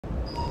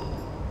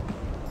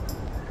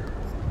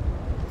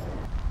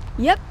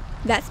Yep,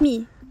 that's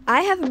me.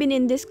 I have been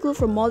in this school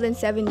for more than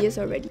 7 years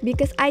already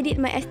because I did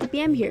my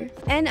STPM here,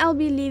 and I'll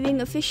be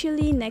leaving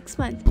officially next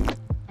month.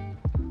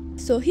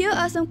 So here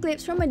are some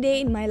clips from a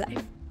day in my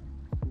life.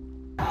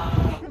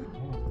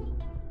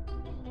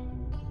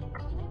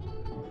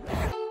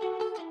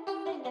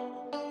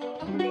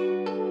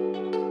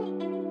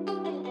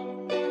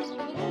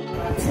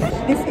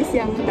 This is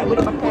yang tak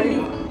boleh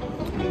pakai.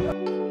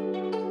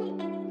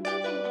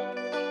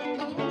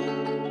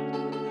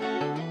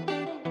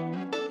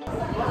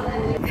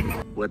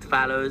 What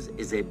follows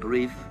is a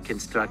brief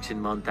construction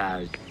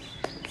montage.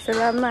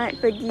 Selamat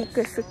pergi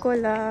ke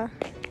sekolah.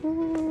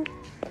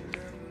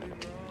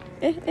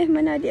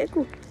 Mana adik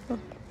aku? Oh.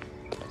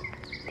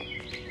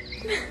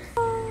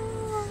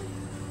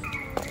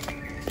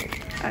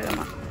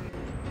 Alamak.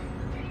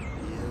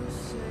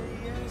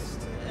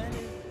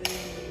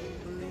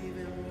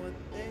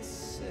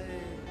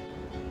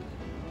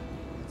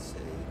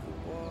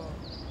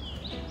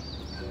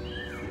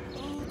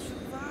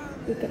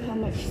 Look at how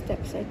much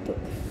steps I took.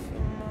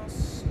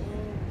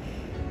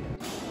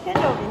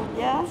 Hello,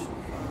 Vidya.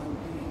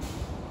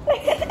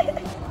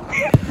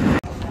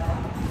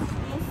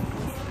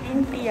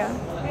 Cynthia.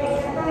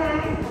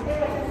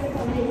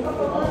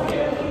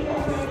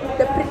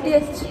 The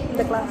prettiest in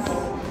the class.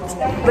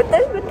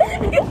 Betul,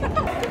 betul.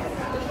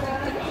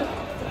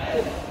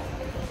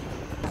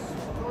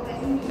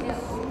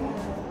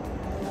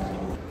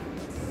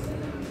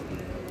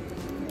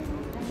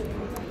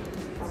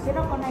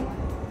 Kira kau naik.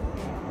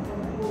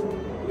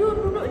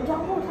 Duduk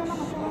jauh sana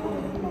macam.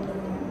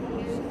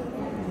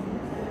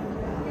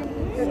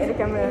 Look at the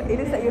camera. It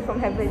looks like you're from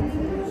heaven.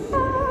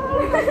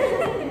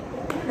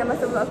 Dah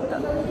masuk vlog aku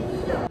tak?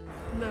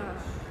 Nah.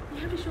 You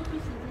have to show me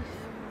this.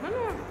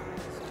 Mana?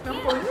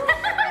 Nampak ni?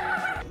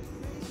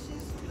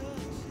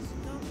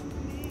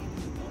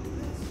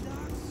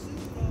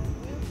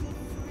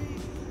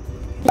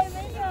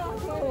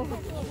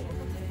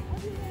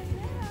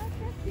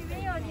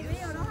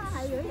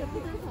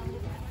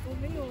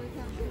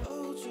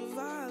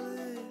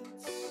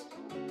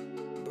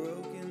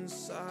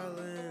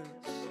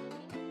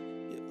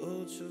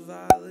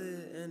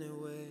 Ultraviolet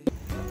anyway.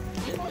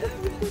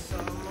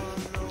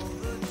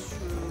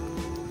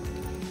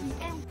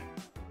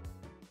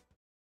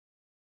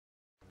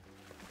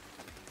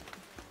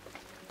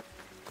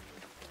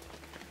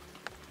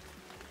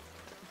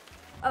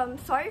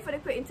 Sorry for the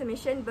quick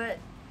intermission, but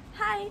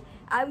hi!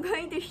 I'm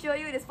going to show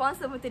you the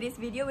sponsor for today's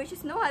video, which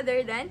is no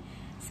other than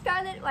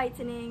Scarlet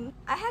Whitening.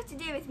 I have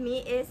today with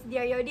me is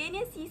their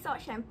Jordanian sea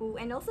salt shampoo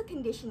and also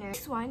conditioner.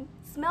 This one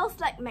smells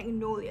like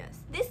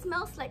magnolias. This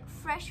smells like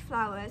fresh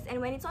flowers, and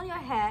when it's on your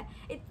hair,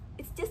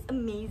 it's just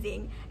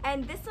amazing.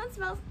 And this one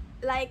smells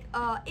like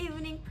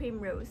evening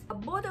primrose.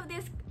 Both of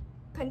these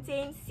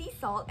contain sea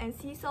salt, and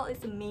sea salt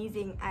is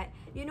amazing at,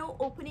 you know,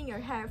 opening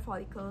your hair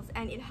follicles,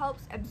 and it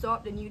helps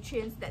absorb the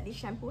nutrients that the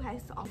shampoo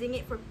has to offer. Using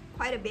it for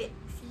quite a bit.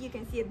 See, you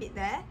can see a bit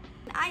there.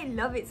 I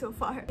love it so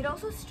far. It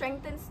also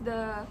strengthens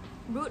the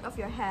root of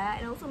your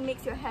hair and also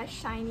makes your hair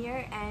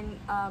shinier and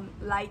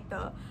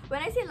lighter.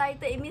 When I say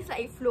lighter, it means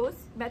like it flows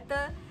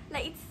better.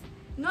 Like it's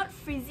not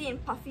frizzy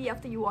and puffy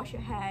after you wash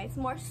your hair. It's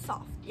more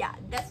soft. Yeah,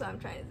 that's what I'm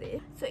trying to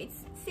say. So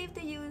it's safe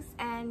to use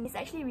and it's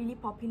actually really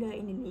popular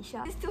in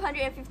Indonesia. This is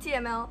 250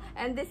 ml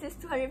and this is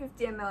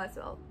 250 ml as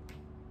well.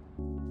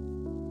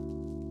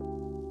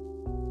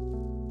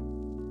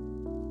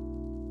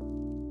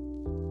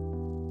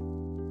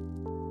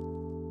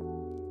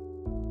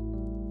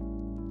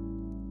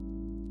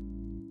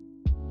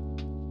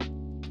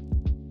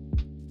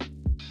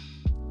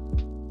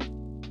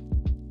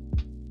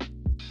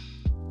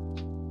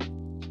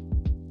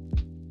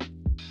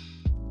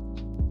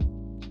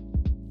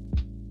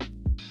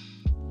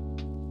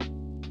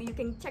 You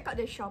can check out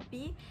their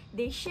Shopee.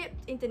 They ship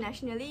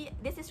internationally.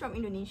 This is from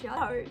Indonesia.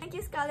 Thank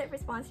you, Scarlett, for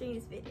sponsoring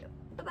this video.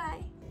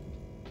 Bye-bye.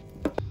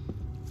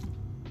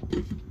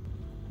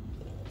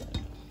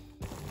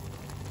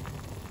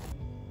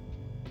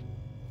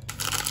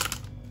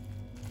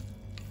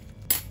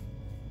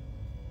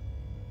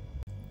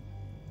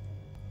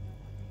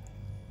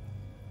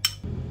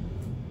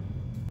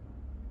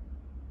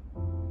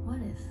 What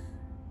is?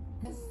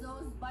 It's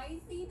so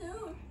spicy,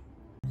 dude.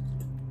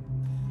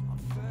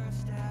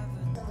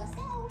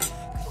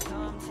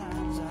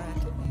 Sometimes I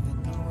don't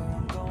even know where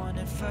I'm going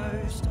at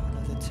first. All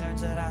of the turns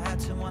that I had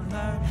to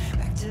unlearn.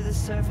 Back to the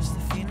surface, the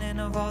feeling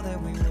of all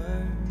that we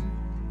were.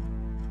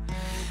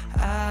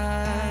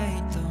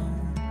 I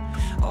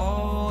don't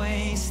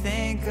always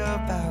think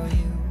about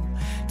you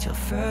till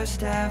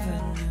First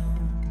Avenue.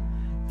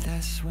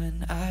 That's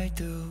when I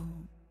do.